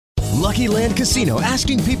Lucky Land Casino,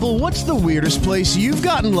 asking people, what's the weirdest place you've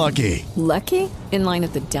gotten lucky? Lucky? In line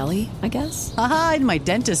at the deli, I guess? Aha, in my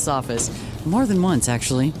dentist's office. More than once,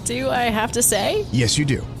 actually. Do I have to say? Yes, you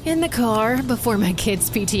do. In the car before my kids'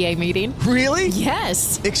 PTA meeting. Really?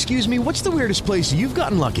 Yes. Excuse me, what's the weirdest place you've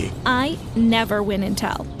gotten lucky? I never win and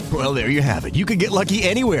tell. Well, there you have it. You can get lucky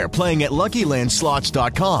anywhere, playing at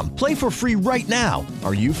LuckyLandSlots.com. Play for free right now.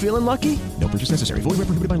 Are you feeling lucky? No purchase necessary. Void where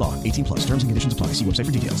prohibited by law. 18 plus. Terms and conditions apply. See website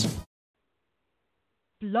for details.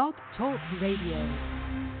 Blog Talk Radio.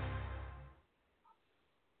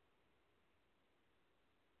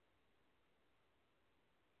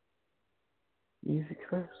 Music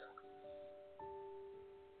first.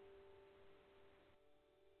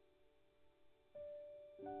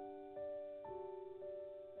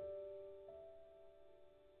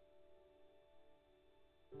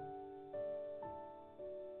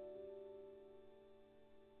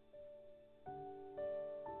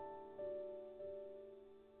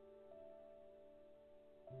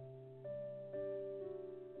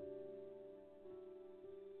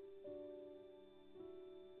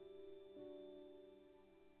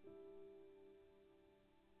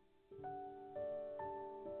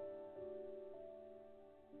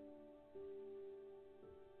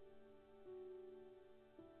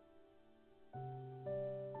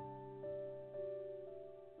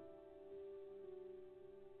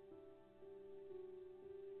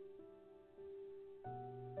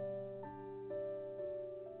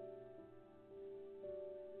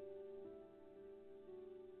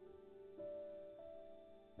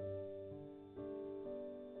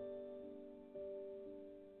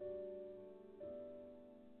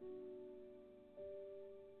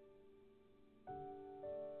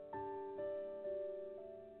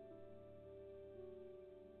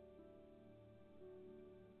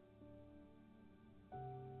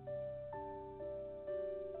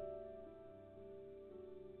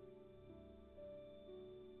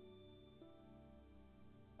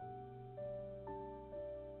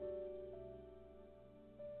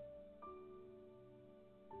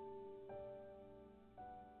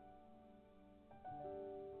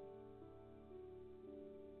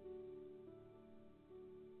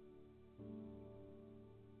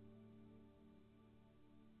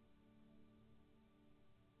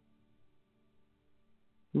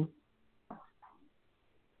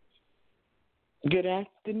 Good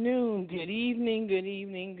afternoon, good evening, good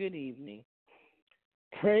evening, good evening.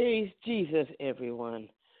 Praise Jesus, everyone.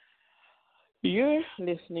 You're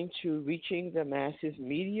listening to Reaching the Masses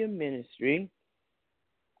Media Ministry.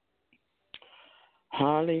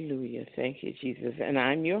 Hallelujah. Thank you, Jesus. And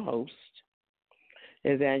I'm your host,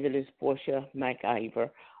 Evangelist Portia McIver,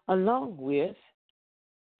 along with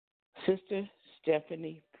Sister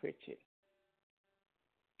Stephanie Pritchett.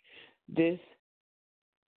 This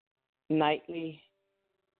nightly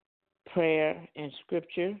prayer and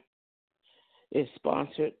scripture is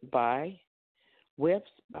sponsored by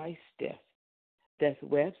Webs by Steph. That's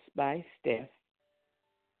Webs by Steph.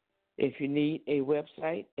 If you need a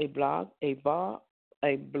website, a blog, a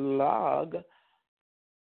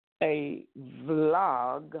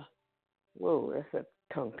vlog, whoa, that's a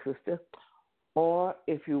tongue twister, or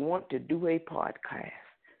if you want to do a podcast,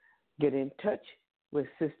 get in touch with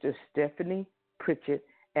Sister Stephanie Pritchett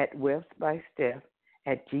at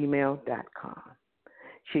websbysteph@gmail.com.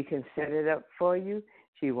 She can set it up for you.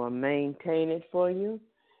 She will maintain it for you.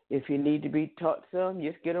 If you need to be taught some,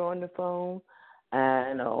 just get her on the phone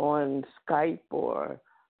and on Skype or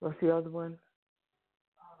what's the other one?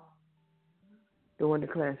 The one the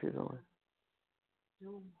class is on.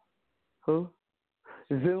 Zoom. Who?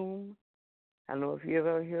 Zoom. I don't know if you've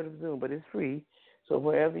ever heard of Zoom, but it's free. So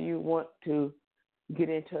wherever you want to get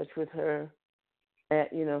in touch with her,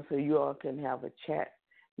 so you all can have a chat,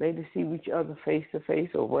 maybe see each other face to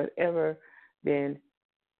face or whatever, then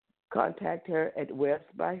contact her at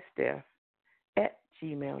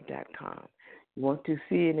websbysteph@gmail.com. You want to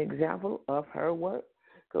see an example of her work,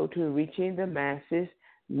 go to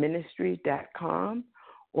reachingthemassesministry.com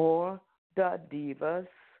or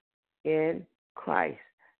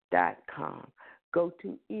thedivasinChrist.com. Go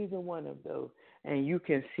to either one of those and you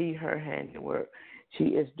can see her handiwork.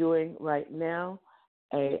 She is doing right now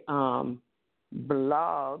a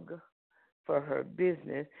blog for her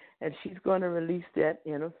business, and she's going to release that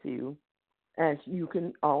in a few. And you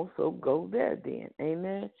can also go there then,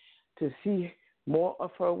 amen, to see more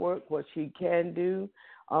of her work, what she can do.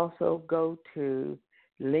 Also go to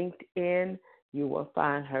LinkedIn. You will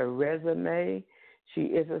find her resume. She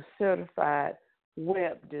is a certified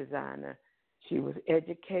web designer. She was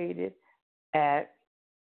educated at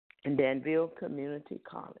Danville Community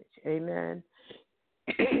College. Amen.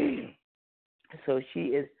 So she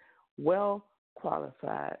is well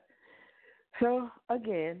qualified. So,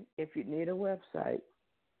 again, if you need a website,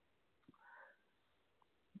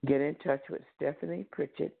 get in touch with Stephanie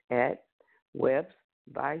Pritchett at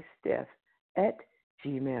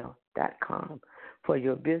websbysteph@gmail.com for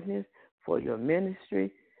your business, for your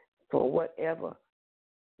ministry, for whatever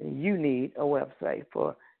you need a website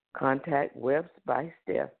for. Contact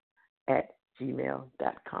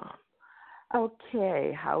websbysteph@gmail.com.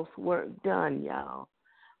 Okay, housework done, y'all.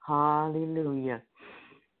 Hallelujah.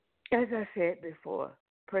 As I said before,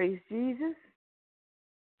 praise Jesus,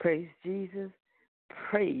 praise Jesus,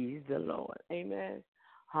 praise the Lord. Amen.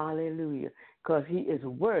 Hallelujah. Because he is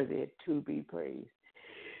worthy to be praised.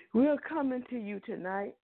 We're coming to you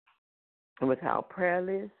tonight with our prayer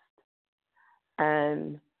list.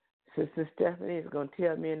 And Sister Stephanie is going to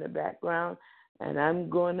tell me in the background, and I'm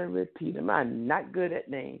going to repeat them. I'm not good at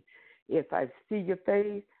names. If I see your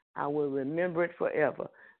face, I will remember it forever.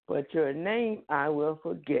 But your name, I will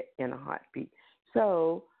forget in a heartbeat.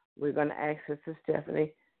 So we're going to ask Sister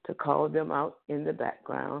Stephanie to call them out in the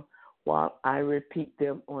background while I repeat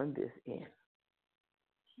them on this end.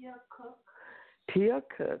 Tia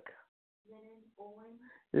Cook.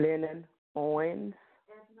 Lennon Owens.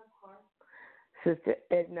 Sister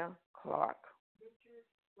Edna Clark.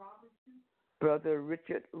 Brother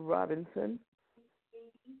Richard Robinson.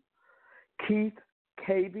 Keith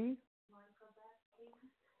Cabey.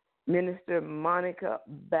 Minister Monica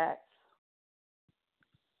Batts.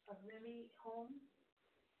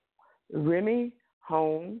 Remy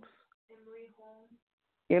Holmes.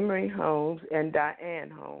 Emery Holmes, and Diane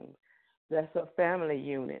Holmes. That's a family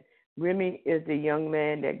unit. Remy is the young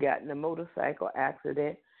man that got in a motorcycle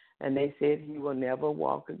accident, and they said he will never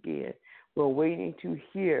walk again. We're waiting to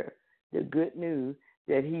hear the good news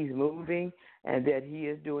that he's moving and that he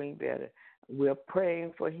is doing better. We're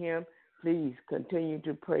praying for him. Please continue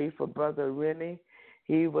to pray for Brother Remy.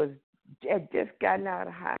 He had just gotten out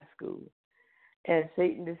of high school, and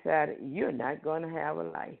Satan decided, you're not going to have a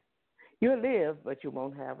life. You'll live, but you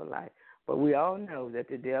won't have a life. But we all know that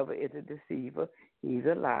the devil is a deceiver. He's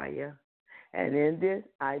a liar. And in this,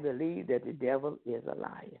 I believe that the devil is a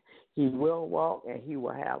liar. He will walk, and he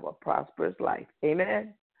will have a prosperous life.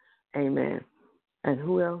 Amen? Amen. And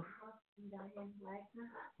who else?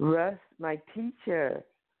 Russ, my teacher.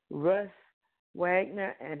 Russ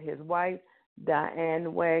Wagner and his wife,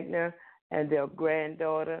 Diane Wagner, and their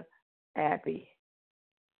granddaughter, Abby.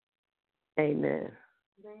 Amen.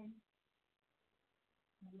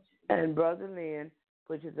 And Brother Lynn,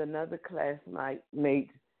 which is another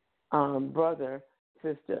classmate, brother,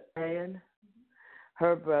 Sister Ann,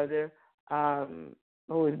 her brother,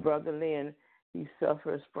 who is Brother Lynn, he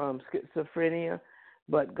suffers from schizophrenia.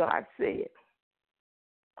 But God said,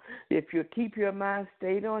 if you keep your mind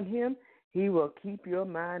stayed on him, he will keep your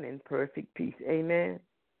mind in perfect peace. Amen.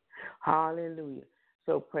 Hallelujah.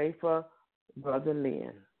 So pray for Brother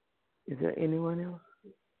Lynn. Is there anyone else?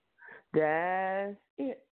 That's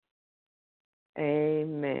it.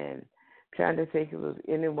 Amen. Trying to think if it was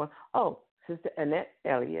anyone. Oh, Sister Annette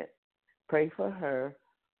Elliott. Pray for her.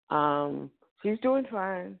 She's doing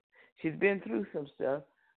fine. She's been through some stuff,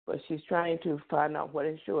 but she's trying to find out what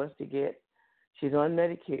insurance to get. She's on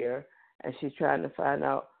Medicare, and she's trying to find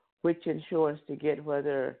out which insurance to get,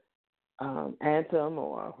 whether Anthem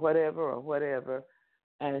or whatever,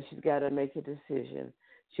 and she's got to make a decision.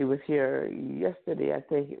 She was here yesterday, I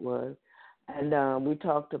think it was, and we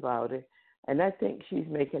talked about it. And I think she's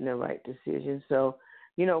making the right decision. So,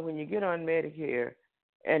 when you get on Medicare,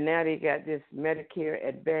 and now they got this Medicare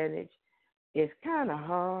Advantage, it's kind of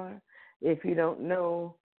hard if you don't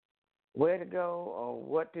know where to go or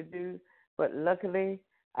what to do. But luckily,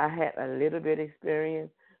 I had a little bit of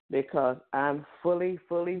experience because I'm fully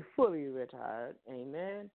retired.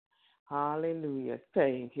 Amen. Hallelujah.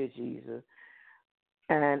 Thank you, Jesus.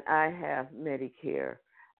 And I have Medicare,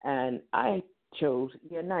 and I chose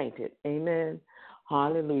United. Amen.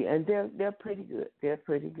 Hallelujah. And they're pretty good. They're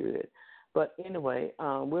pretty good. But anyway,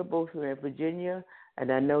 we're both in Virginia,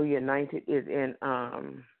 and I know United is in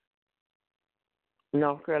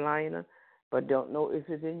North Carolina, but don't know if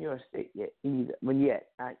it's in your state yet either. But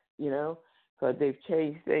because they've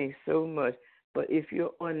changed things so much. But if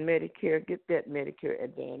you're on Medicare, get that Medicare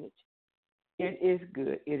Advantage. It is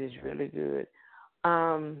good. It is really good.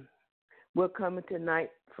 We're coming tonight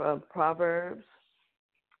from Proverbs,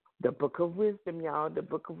 the book of wisdom, y'all, the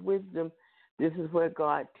book of wisdom. This is where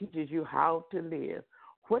God teaches you how to live,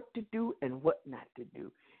 what to do and what not to do.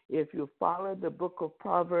 If you follow the book of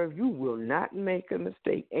Proverbs, you will not make a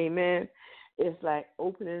mistake. Amen. It's like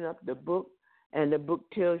opening up the book, and the book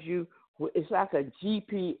tells you It's like a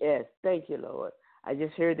GPS. Thank you, Lord. I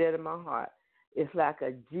just heard that in my heart. It's like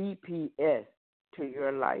a GPS to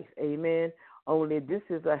your life. Amen. Only this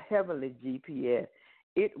is a heavenly GPS.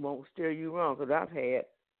 It won't steer you wrong, because I've had,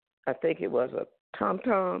 I think it was a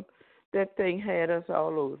TomTom. That thing had us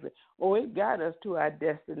all over. Oh, it got us to our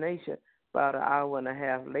destination. About an hour and a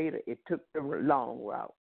half later, it took the long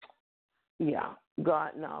route. Yeah,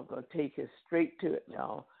 God now going to take us straight to it,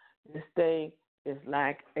 y'all. This thing is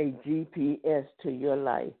like a GPS to your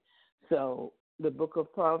life. So the book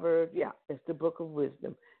of Proverbs, yeah, it's the book of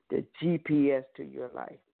wisdom, the GPS to your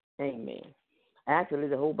life. Amen. Actually,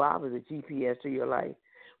 the whole Bible is a GPS to your life.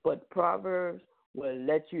 But Proverbs will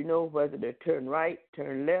let you know whether to turn right,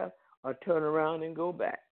 turn left, or turn around and go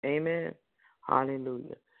back. Amen.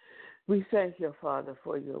 Hallelujah. We thank you, Father,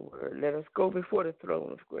 for your word. Let us go before the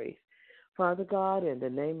throne of grace. Father God, in the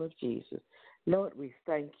name of Jesus, Lord, we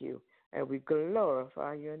thank you and we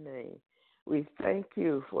glorify your name. We thank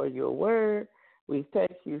you for your word. We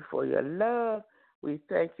thank you for your love. We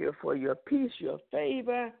thank you for your peace, your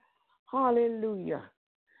favor. Hallelujah.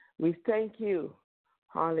 We thank you,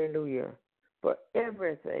 hallelujah, for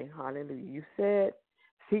everything. Hallelujah. You said,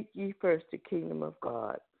 seek ye first the kingdom of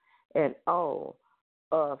God and all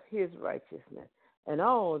of his righteousness, and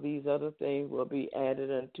all these other things will be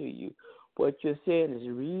added unto you. What you're saying is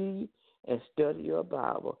read and study your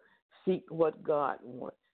Bible. Seek what God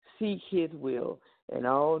wants. Seek his will, and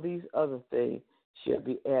all these other things shall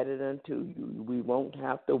be added unto you. We won't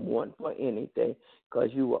have to want for anything, because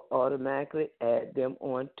you will automatically add them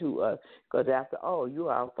on to us. Because after all, you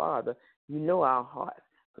are our Father. You know our hearts.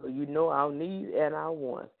 So you know our needs and our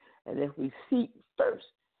wants. And if we seek first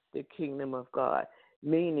the kingdom of God,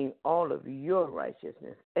 meaning all of your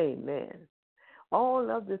righteousness, amen, all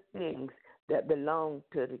of the things that belong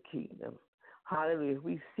to the kingdom, hallelujah, if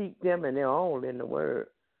we seek them, and they're all in the word,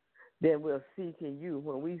 then we'll seek in you.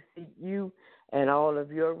 When we seek you and all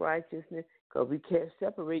of your righteousness, because we can't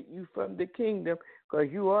separate you from the kingdom, because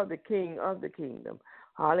you are the king of the kingdom.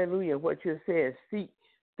 Hallelujah. What you're saying, seek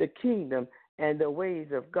the kingdom and the ways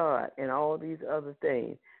of God, and all these other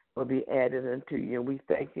things will be added unto you. And we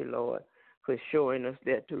thank you, Lord, for showing us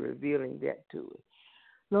that, to revealing that to us.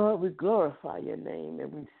 Lord, we glorify your name,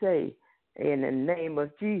 and we say, in the name of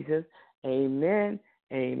Jesus, amen,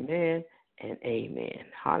 amen, and amen.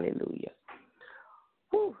 Hallelujah.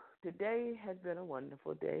 Whew. Today has been a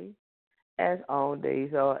wonderful day, as all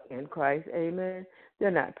days are in Christ. Amen.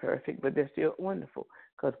 They're not perfect, but they're still wonderful,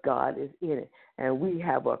 because God is in it. And we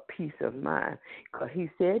have a peace of mind, because he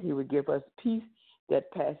said he would give us peace that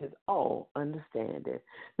passes all understanding.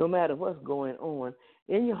 No matter what's going on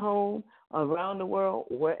in your home, around the world,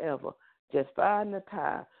 wherever, just find the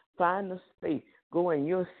time, find the space, go in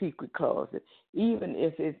your secret closet, even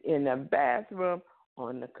if it's in the bathroom,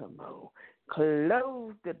 on the commode.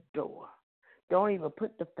 Close the door. Don't even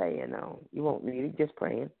put the fan on. You won't need it, just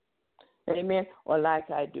praying. Amen. Or like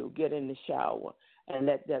I do, get in the shower and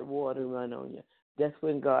let that water run on you. That's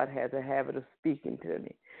when God has a habit of speaking to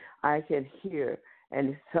me. I can hear, and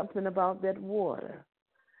it's something about that water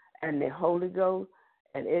and the Holy Ghost,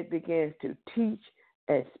 and it begins to teach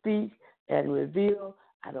and speak and reveal.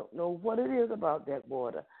 I don't know what it is about that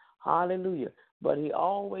water. Hallelujah. But he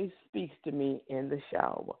always speaks to me in the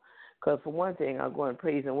shower. Because for one thing, I'm going to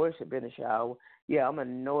praise and worship in the shower. Yeah, I'm a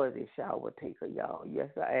noisy shower taker, y'all. Yes,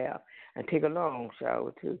 I am. And take a long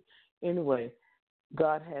shower, too. Anyway,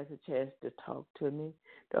 God has a chance to talk to me.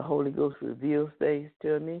 The Holy Ghost reveals things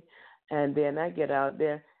to me. And then I get out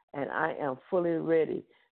there, and I am fully ready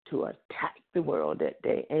to attack the world that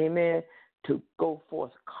day. Amen. To go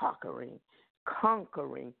forth conquering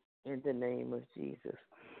in the name of Jesus.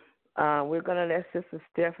 We're going to let Sister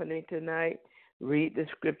Stephanie tonight read the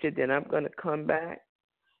scripture. Then I'm going to come back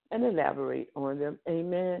and elaborate on them.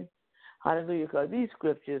 Amen. Hallelujah. Because these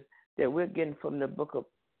scriptures that we're getting from the book of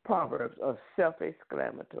Proverbs are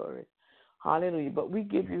self-exclamatory. Hallelujah. But we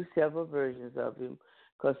give you several versions of them,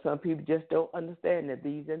 because some people just don't understand the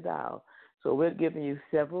these and thou. So we're giving you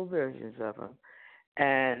several versions of them.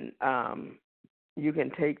 And you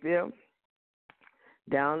can take them,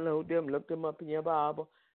 download them, look them up in your Bible.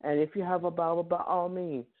 And if you have a Bible, by all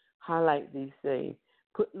means, highlight these things.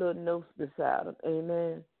 Put little notes beside them.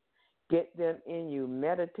 Amen. Get them in you.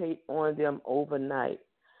 Meditate on them overnight.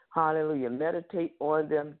 Hallelujah. Meditate on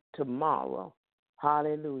them tomorrow.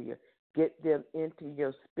 Hallelujah. Get them into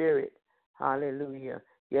your spirit. Hallelujah.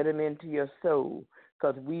 Get them into your soul,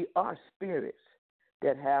 because we are spirits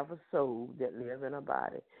that have a soul that live in a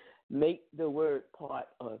body. Make the word part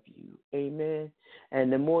of you. Amen.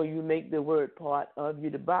 And the more you make the word part of you,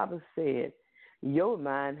 the Bible said, your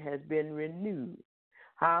mind has been renewed.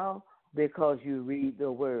 How? because you read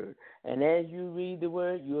the word. And as you read the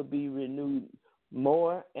word, you'll be renewed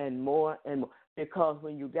more and more and more. Because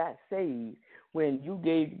when you got saved, when you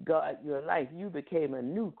gave God your life, you became a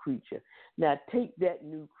new creature. Now take that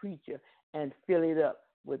new creature and fill it up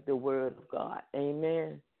with the word of God.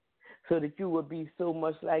 Amen. So that you will be so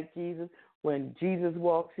much like Jesus. When Jesus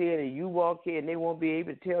walks in and you walk in, they won't be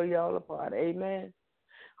able to tell you all apart. Amen.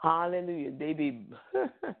 Hallelujah. They be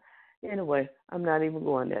anyway, I'm not even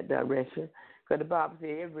going that direction. Because the Bible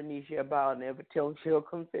says every knee shall bow and every tongue shall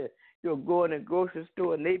confess. You'll go in a grocery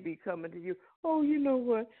store and they be coming to you. Oh, you know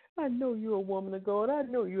what? I know you're a woman of God. I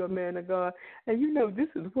know you're a man of God. And you know this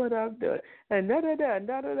is what I've done. And da-da-da,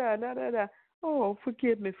 da-da-da, da-da-da. Oh,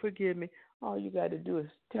 forgive me. All you got to do is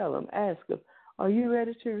tell them, ask them, are you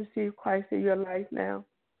ready to receive Christ in your life now?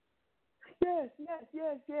 Yes.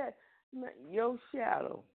 Your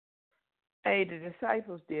shadow. Hey, the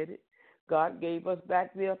disciples did it. God gave us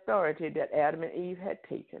back the authority that Adam and Eve had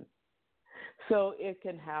taken. So it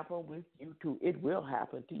can happen with you too. It will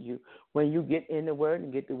happen to you. When you get in the word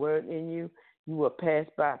and get the word in you, you will pass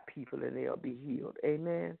by people and they'll be healed.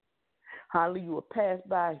 Amen. Hallelujah. You will pass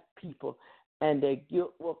by people and their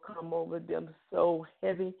guilt will come over them so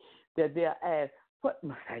heavy that they'll ask, what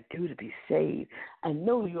must I do to be saved? I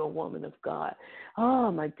know you're a woman of God.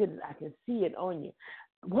 Oh, my goodness, I can see it on you.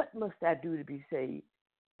 What must I do to be saved?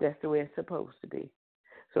 That's the way it's supposed to be.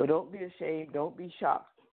 So don't be ashamed. Don't be shocked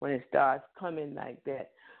when it starts coming like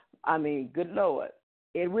that. I mean, good Lord,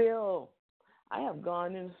 it will. I have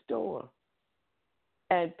gone in a store,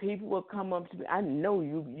 and people will come up to me. I know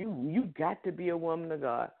you got to be a woman of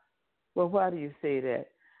God. Well, why do you say that?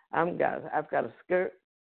 I've got a skirt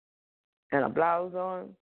and a blouse on,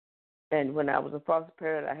 and when I was a foster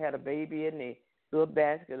parent, I had a baby in the little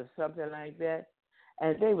basket or something like that,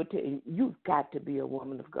 and they would tell you, you've got to be a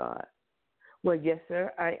woman of God. Well, yes,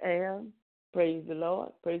 sir, I am. Praise the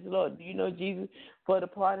Lord. Praise the Lord. Do you know Jesus for the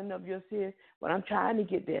pardon of your sins? Well, I'm trying to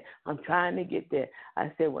get there.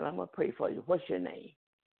 I said, well, I'm going to pray for you. What's your name?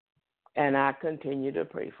 And I continue to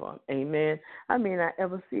pray for him. Amen. I may not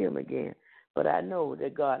ever see him again, but I know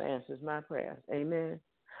that God answers my prayers. Amen.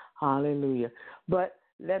 Hallelujah. But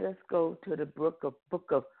let us go to the book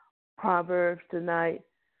of Proverbs tonight.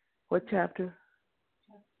 What chapter?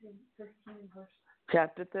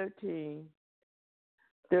 Chapter 13.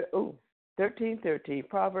 13:13.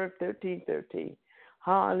 Proverbs 13:13.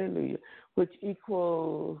 Hallelujah. Which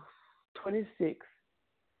equals 26,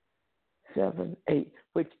 7, 8,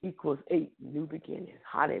 which equals 8 new beginnings.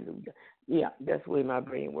 Hallelujah. Yeah, that's the way my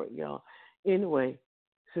brain works, y'all. Anyway,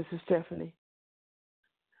 Sister Stephanie.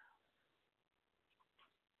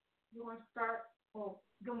 You want to start?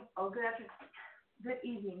 Good afternoon. Good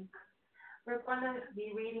evening. We're going to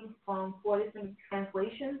be reading from 4 different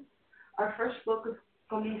translations. Our first book is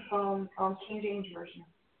coming from King James Version.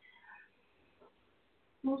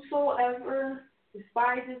 Whosoever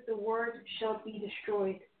despises the word shall be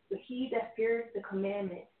destroyed, but he that feareth the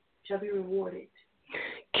commandment shall be rewarded.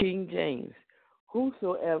 King James.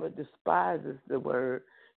 Whosoever despises the word,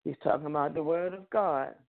 he's talking about the word of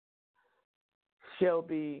God, shall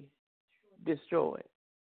be destroyed.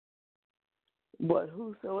 But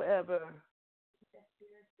whosoever,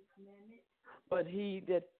 but he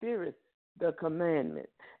that feareth the commandment.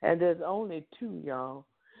 And there's only 2, y'all.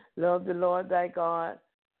 Love the Lord thy God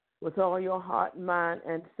with all your heart, mind,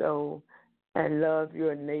 and soul, and love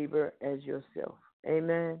your neighbor as yourself.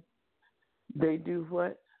 Amen. They do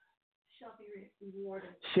what? Shall be rewarded.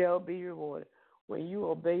 Shall be rewarded. When you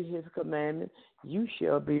obey his commandment, you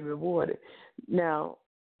shall be rewarded. Now,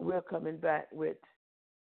 we're coming back with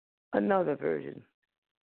another version.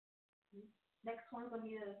 Next one's going to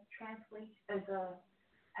be the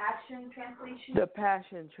Passion Translation. The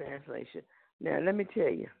Passion Translation. Now, let me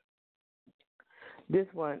tell you, this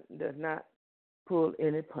one does not pull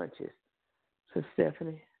any punches. So,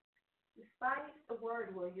 Stephanie. Despise the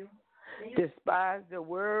word, will you? Despise the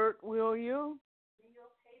word, will you? Then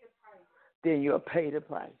you'll pay the price. Then you'll pay the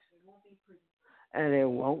price. It won't be pretty. And it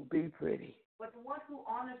won't be pretty. But the one who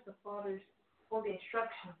honors the Father's holy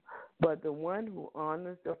instructions. But the one who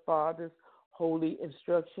honors the Father's holy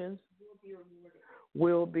instructions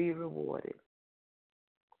will be rewarded.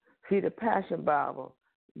 See, the Passion Bible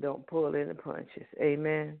don't pull any punches.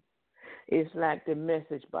 Amen. It's like the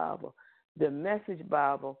Message Bible. The Message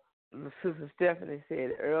Bible, Sister Stephanie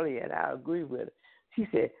said earlier, and I agree with her. She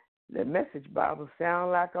said, the Message Bible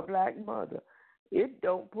sounds like a black mother. It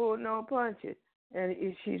don't pull no punches. And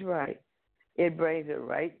she's right. It brings it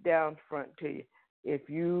right down front to you. If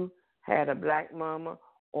you had a black mama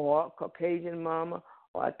or a Caucasian mama,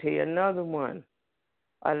 or I tell you another one,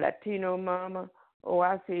 a Latino mama Oh,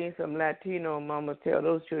 I seen some Latino mamas tell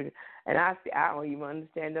those children, and I don't even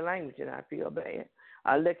understand the language, and I feel bad.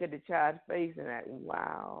 I look at the child's face and I,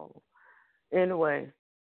 wow. Anyway,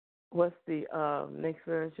 what's the next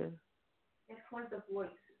version? Next one's the voice.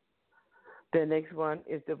 The next one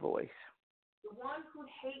is the voice. The one who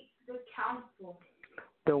hates good counsel.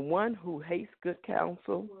 The one who hates good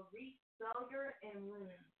counsel Will reap failure and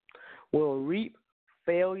ruin. Will reap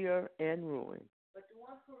failure and ruin. But the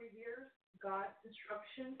one who reveres God's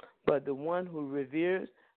instruction. But the one who reveres,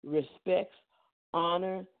 respects,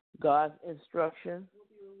 honors God's instruction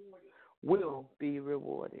will be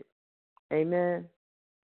rewarded. Amen.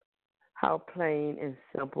 How plain and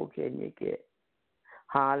simple can you get?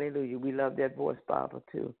 Hallelujah. We love that voice Bible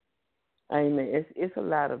too. Amen. It's a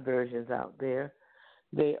lot of versions out there.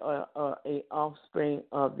 They are a offspring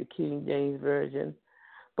of the King James Version.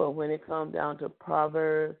 But when it comes down to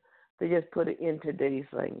Proverbs, they just put it in today's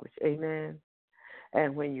language. Amen.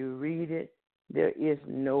 And when you read it, there is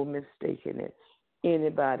no mistake in it.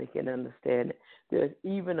 Anybody can understand it. There's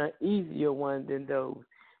even an easier one than those.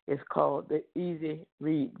 It's called the Easy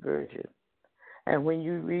Read Version. And when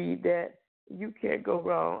you read that, you can't go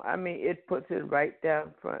wrong. I mean, it puts it right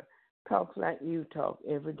down front. Talk like you talk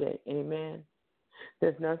every day. Amen.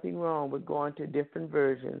 There's nothing wrong with going to different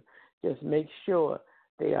versions. Just make sure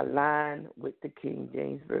they align with the King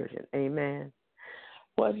James Version. Amen.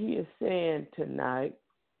 What he is saying tonight,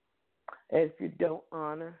 if you don't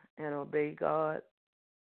honor and obey God,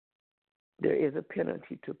 there is a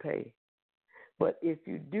penalty to pay. But if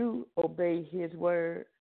you do obey his word,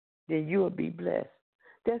 then you will be blessed.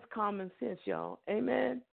 That's common sense, y'all.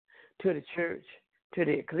 Amen. To the church, to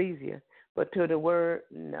the ecclesia, but to the word,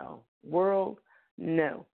 no. World,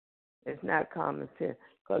 no. It's not common sense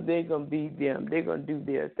because they're going to be them. They're going to do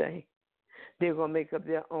their thing. They're going to make up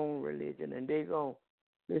their own religion, and they're going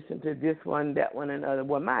to listen to this one, that one, and other.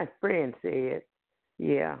 Well, my friend said,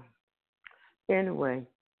 yeah. Anyway,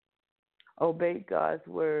 obey God's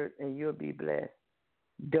word, and you'll be blessed.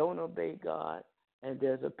 Don't obey God, and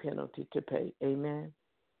there's a penalty to pay. Amen.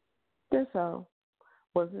 That's all.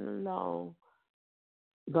 Wasn't a long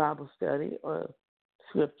Bible study or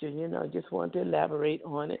scripture, just want to elaborate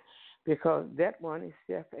on it because that one is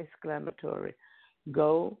self-exclamatory.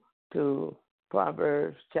 Go to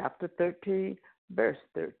Proverbs chapter 13, verse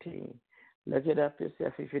 13. Look it up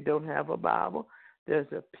yourself. If you don't have a Bible,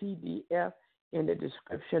 there's a PDF in the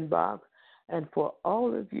description box. And for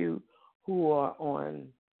all of you who are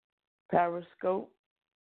on Periscope,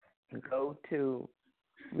 go to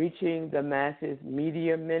Reaching the Masses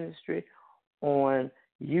Media Ministry on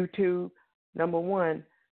YouTube. Number one,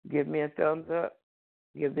 give me a thumbs up.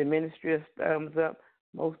 Give the ministry a thumbs up.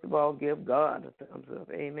 Most of all, give God a thumbs up.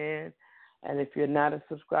 Amen. And if you're not a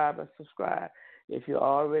subscriber, subscribe. If you're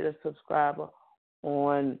already a subscriber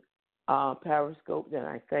on Periscope, then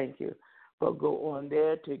I thank you. But go on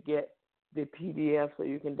there to get the PDF so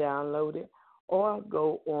you can download it, or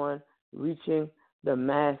go on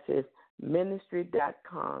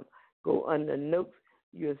reachingthemassesministry.com. Go under notes.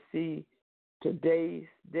 You'll see today's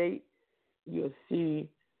date. You'll see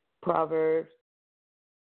Proverbs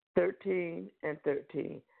 13 and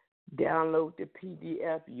 13. Download the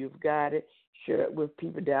PDF. You've got it. Share it with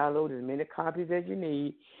people. Download as many copies as you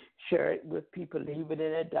need. Share it with people. Leave it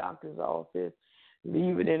in a doctor's office.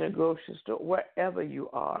 Leave it in a grocery store. Wherever you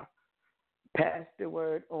are. Pass the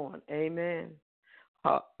word on. Amen.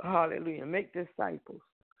 Hallelujah. Make disciples.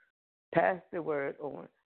 Pass the word on.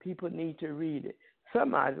 People need to read it.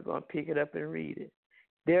 Somebody's going to pick it up and read it.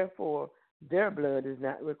 Therefore, their blood is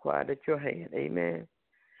not required at your hand. Amen.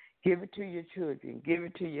 Give it to your children. Give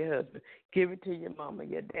it to your husband. Give it to your mama,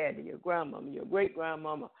 your daddy, your grandmama, your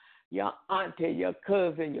great-grandmama, your auntie, your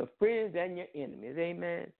cousin, your friends, and your enemies.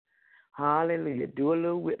 Amen. Hallelujah. Do a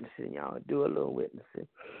little witnessing, y'all. Do a little witnessing.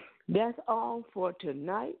 That's all for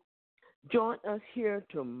tonight. Join us here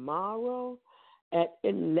tomorrow at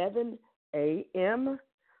 11 a.m.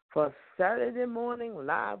 for Saturday morning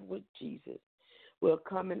live with Jesus. We're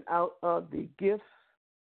coming out of the gifts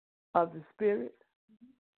of the Spirit.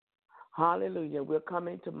 Hallelujah. We're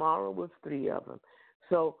coming tomorrow with 3 of them.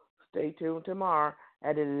 So stay tuned tomorrow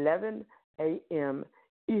at 11 a.m.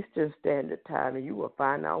 Eastern Standard Time, and you will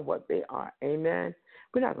find out what they are. Amen.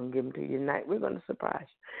 We're not going to give them to you tonight. We're going to surprise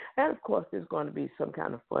you. And, of course, there's going to be some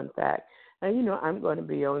kind of fun fact. And, I'm going to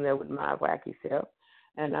be on there with my wacky self,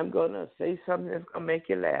 and I'm going to say something that's going to make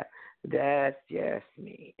you laugh. That's just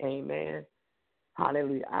me. Amen.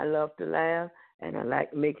 Hallelujah. I love to laugh, and I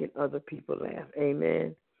like making other people laugh.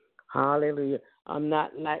 Amen. Hallelujah. I'm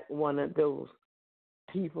not like one of those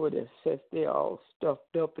people that sits there all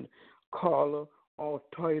stuffed up and collar, all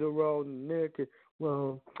tight around the neck and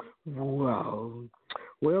well,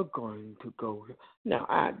 we're going to go. Now,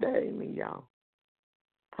 that ain't me, y'all.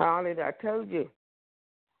 Holly, I told you,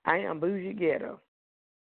 I am bougie ghetto.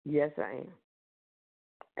 Yes, I am.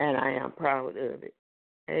 And I am proud of it.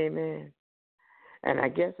 Amen. And I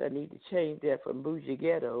guess I need to change that from bougie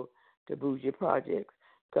ghetto to bougie projects,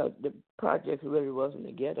 because the projects really wasn't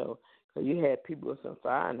a ghetto, because you had people with some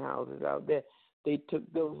fine houses out there. They took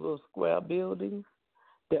those little square buildings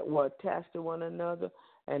that were attached to one another,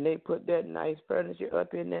 and they put that nice furniture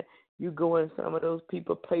up in there. You go in some of those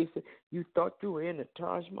people places, you thought you were in the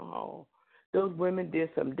Taj Mahal. Those women did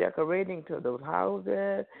some decorating to those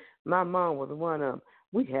houses. My mom was one of them.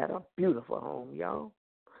 We had a beautiful home, y'all.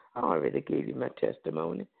 I already gave you my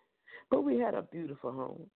testimony. But we had a beautiful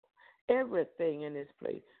home. Everything in this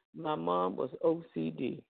place. My mom was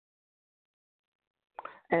OCD.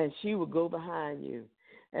 And she would go behind you.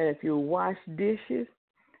 And if you wash dishes,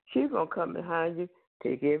 she's going to come behind you,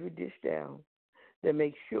 take every dish down to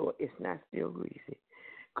make sure it's not still greasy.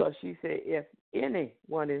 Because she said, if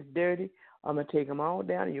anyone is dirty, I'm going to take them all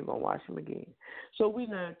down and you're going to wash them again. So we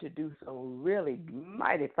learned to do some really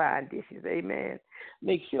mighty fine dishes, amen.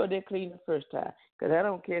 Make sure they're clean the first time, because I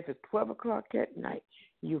don't care if it's 12 o'clock at night,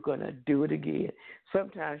 you're going to do it again.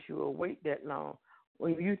 Sometimes you will wait that long.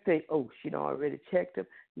 When you think, oh, she done already checked them,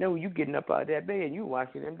 no, you getting up out of that bed and you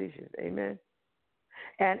washing them dishes, amen.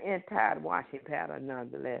 And in Tide washing pattern,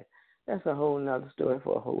 nonetheless. That's a whole nother story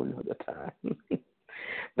for a whole nother time.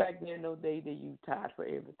 Back then, those days, they used Tide for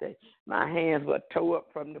everything. My hands were tore up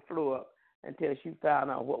from the floor up until she found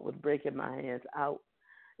out what was breaking my hands out.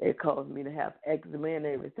 It caused me to have eczema and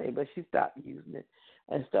everything, but she stopped using it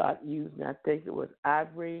and started using, I think it was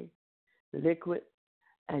ivory, liquid,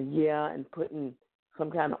 and putting some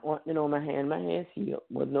kind of ointment on my hand. My hands healed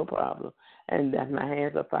with no problem, and my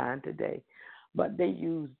hands are fine today. But they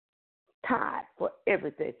used Tide for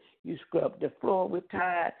everything. You scrub the floor with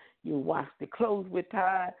Tide. You wash the clothes with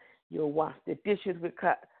Tide. You wash the dishes with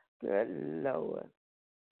Tide. Good Lord.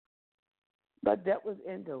 But that was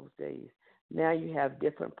in those days. Now you have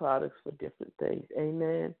different products for different things.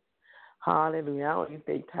 Amen. Hallelujah. I don't even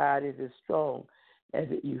think Tide is as strong as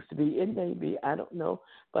it used to be. It may be. I don't know.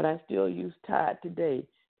 But I still use Tide today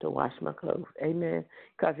to wash my clothes. Amen.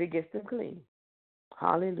 Because it gets them clean.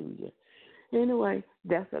 Hallelujah. Anyway,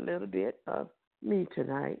 that's a little bit of me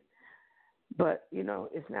tonight. But,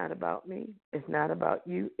 it's not about me. It's not about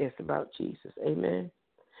you. It's about Jesus. Amen.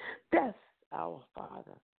 That's our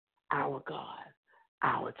Father, our God,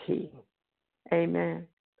 our King. Amen.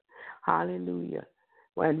 Hallelujah.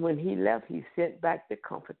 When he left, he sent back the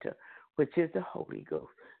Comforter, which is the Holy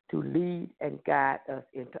Ghost, to lead and guide us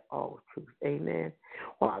into all truth. Amen.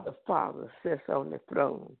 While the Father sits on the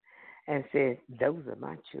throne and says, those are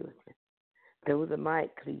my children. Those are my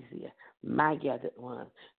ecclesia, my gathered ones,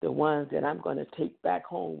 the ones that I'm going to take back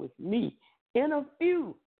home with me. In a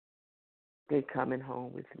few, they're coming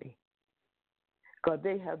home with me. Because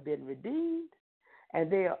they have been redeemed,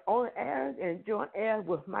 and they are on heirs and joint heirs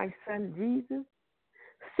with my son Jesus,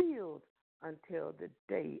 sealed until the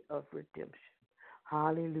day of redemption.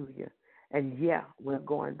 Hallelujah. And we're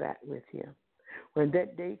going back with him. When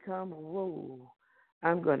that day comes, whoa,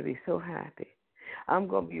 I'm going to be so happy. I'm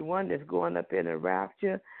going to be one that's going up in a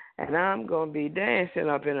rapture, and I'm going to be dancing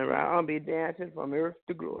up in a rapture. I'll be dancing from earth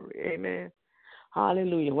to glory. Amen.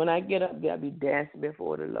 Hallelujah. When I get up there, I'll be dancing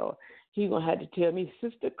before the Lord. He's going to have to tell me,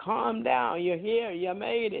 sister, calm down. You're here. You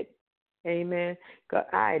made it. Amen. Because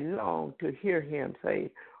I long to hear him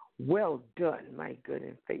say, well done, my good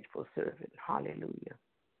and faithful servant. Hallelujah.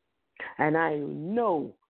 And I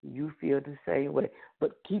know you feel the same way.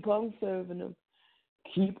 But keep on serving him.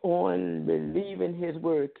 Keep on believing his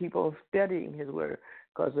word. Keep on studying his word.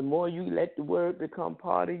 Because the more you let the word become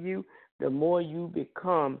part of you, the more you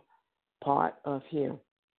become part of him.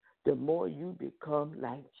 The more you become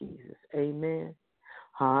like Jesus. Amen.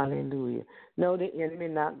 Hallelujah. No, the enemy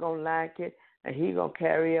not going to like it, and he going to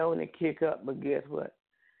carry on and kick up. But guess what?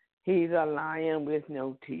 He's a lion with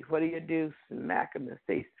no teeth. What do? Smack him and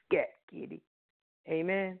say, scat, kitty.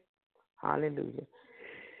 Amen. Hallelujah.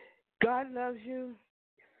 God loves you.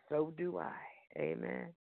 So do I. Amen.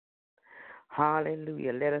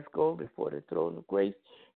 Hallelujah. Let us go before the throne of grace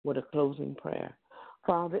with a closing prayer.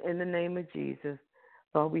 Father, in the name of Jesus,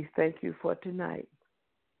 Lord, we thank you for tonight.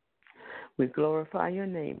 We glorify your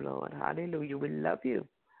name, Lord. Hallelujah. We love you.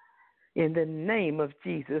 In the name of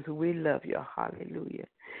Jesus, we love you. Hallelujah.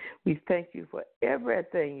 We thank you for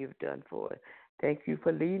everything you've done for us. Thank you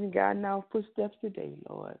for leading, guiding our footsteps today,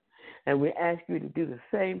 Lord. And we ask you to do the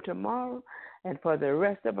same tomorrow and for the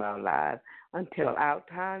rest of our lives until our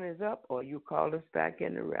time is up or you call us back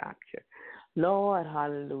in the rapture. Lord,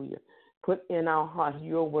 hallelujah. Put in our hearts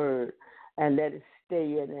your word and let it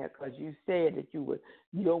stay in there because you said that you would.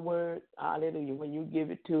 Your word, hallelujah, when you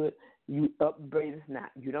give it to it, you upbraid us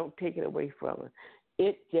not. You don't take it away from us.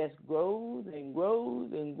 It just grows and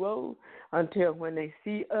grows and grows until when they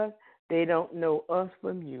see us, they don't know us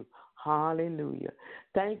from you. Hallelujah.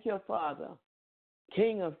 Thank you, Father,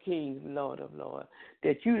 King of kings, Lord of lords,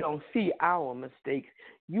 that you don't see our mistakes.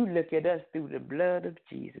 You look at us through the blood of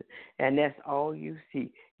Jesus, and that's all you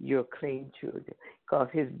see, your clean children, because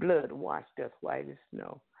his blood washed us white as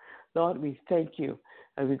snow. Lord, we thank you,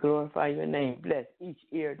 and we glorify your name. Bless each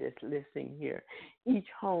ear that's listening here, each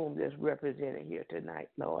home that's represented here tonight,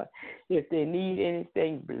 Lord. If they need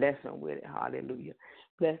anything, bless them with it. Hallelujah.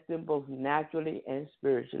 Bless them both naturally and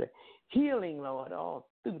spiritually. Healing, Lord, all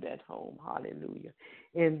through that home. Hallelujah.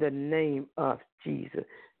 In the name of Jesus.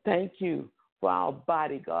 Thank you for our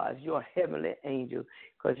bodyguards, your heavenly angels,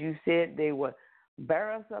 because you said they would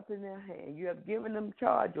bear us up in their hand. You have given them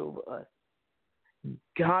charge over us.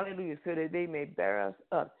 Hallelujah, so that they may bear us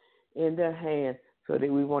up in their hands so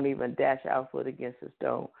that we won't even dash our foot against a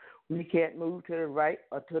stone. We can't move to the right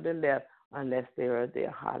or to the left unless they are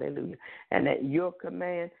there. Hallelujah. And at your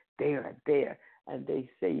command, they are there, and they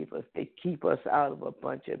save us. They keep us out of a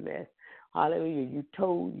bunch of mess. Hallelujah. You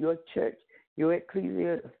told your church, your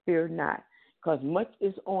ecclesia, to fear not, because much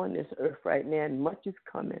is on this earth right now, and much is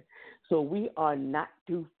coming. So we are not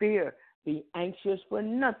to fear. Be anxious for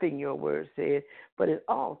nothing, your word says, but in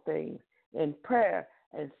all things, in prayer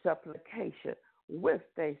and supplication, with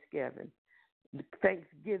thanksgiving,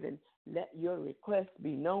 let your requests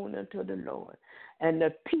be known unto the Lord. And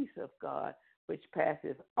the peace of God, which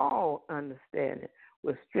passes all understanding,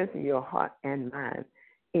 will strengthen your heart and mind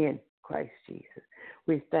in Christ Jesus.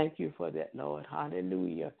 We thank you for that, Lord.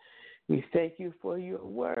 Hallelujah. We thank you for your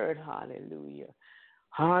word. Hallelujah.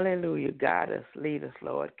 Hallelujah. Guide us, lead us,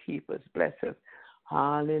 Lord. Keep us, bless us.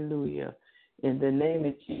 Hallelujah. In the name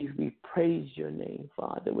of Jesus, we praise your name,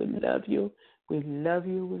 Father. We love you. We love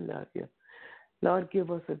you. We love you. Lord,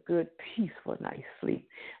 give us a good, peaceful night's sleep.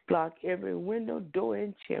 Block every window, door,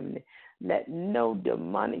 and chimney. Let no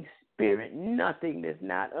demonic spirit, nothing that's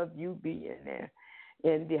not of you be in there.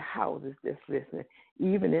 In the houses that's listening,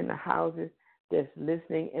 even in the houses that's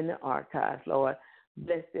listening in the archives, Lord.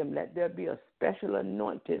 Bless them. Let there be a special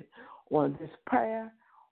anointing on this prayer,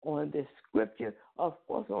 on this scripture. Of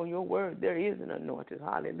course, on your word, there is an anointing.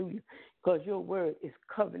 Hallelujah. Because your word is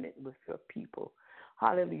covenant with your people.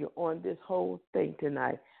 Hallelujah. On this whole thing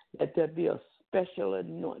tonight, let there be a special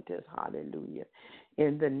anointing. Hallelujah.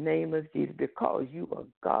 In the name of Jesus, because you are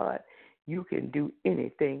God, you can do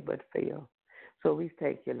anything but fail. So we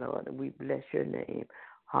thank you, Lord, and we bless your name.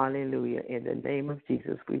 Hallelujah. In the name of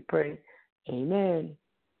Jesus, we pray. Amen.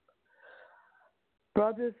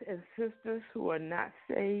 Brothers and sisters who are not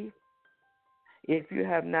saved, if you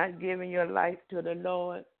have not given your life to the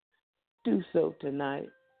Lord, do so tonight.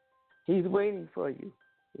 He's waiting for you.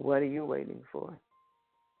 What are you waiting for?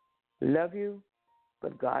 Love you,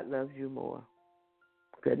 but God loves you more.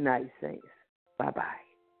 Good night, saints. Bye-bye.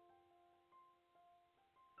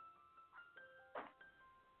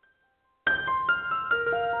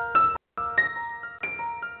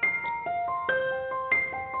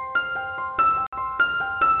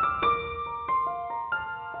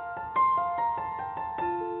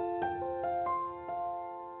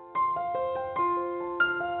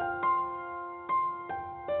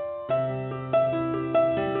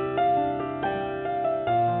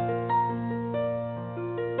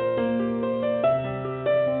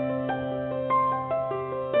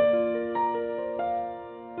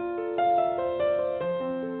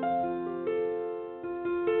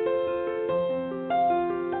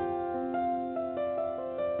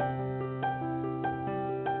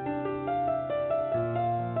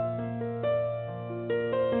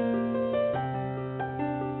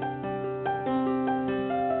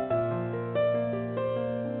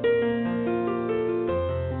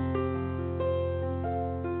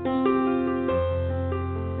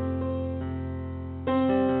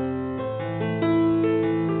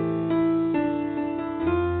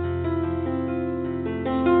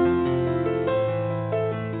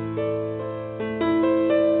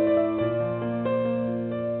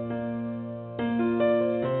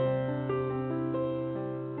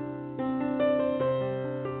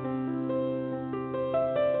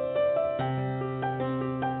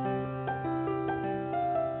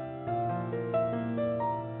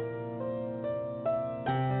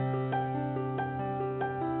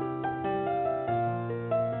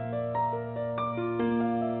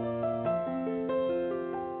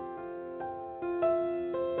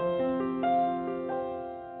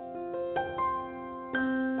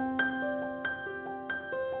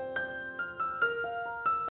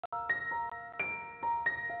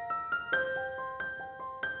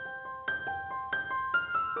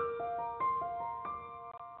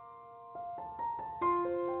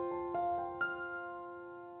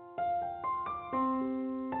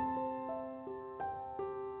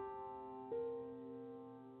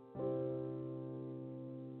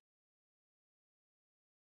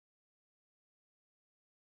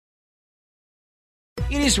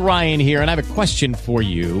 It is Ryan here, and I have a question for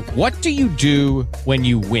you. What do you do when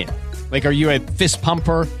you win? Like, are you a fist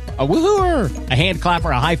pumper, a woohooer, a hand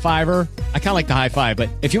clapper, a high fiver? I kind of like the high five, but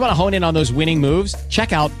if you want to hone in on those winning moves,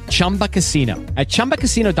 check out Chumba Casino. At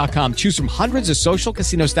ChumbaCasino.com, choose from hundreds of social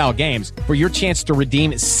casino-style games for your chance to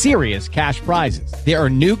redeem serious cash prizes. There are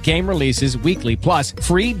new game releases weekly, plus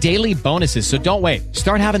free daily bonuses. So don't wait.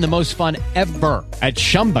 Start having the most fun ever at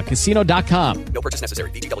ChumbaCasino.com. No purchase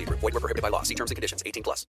necessary. VGW Group. Void where prohibited by law. See terms and conditions. 18+.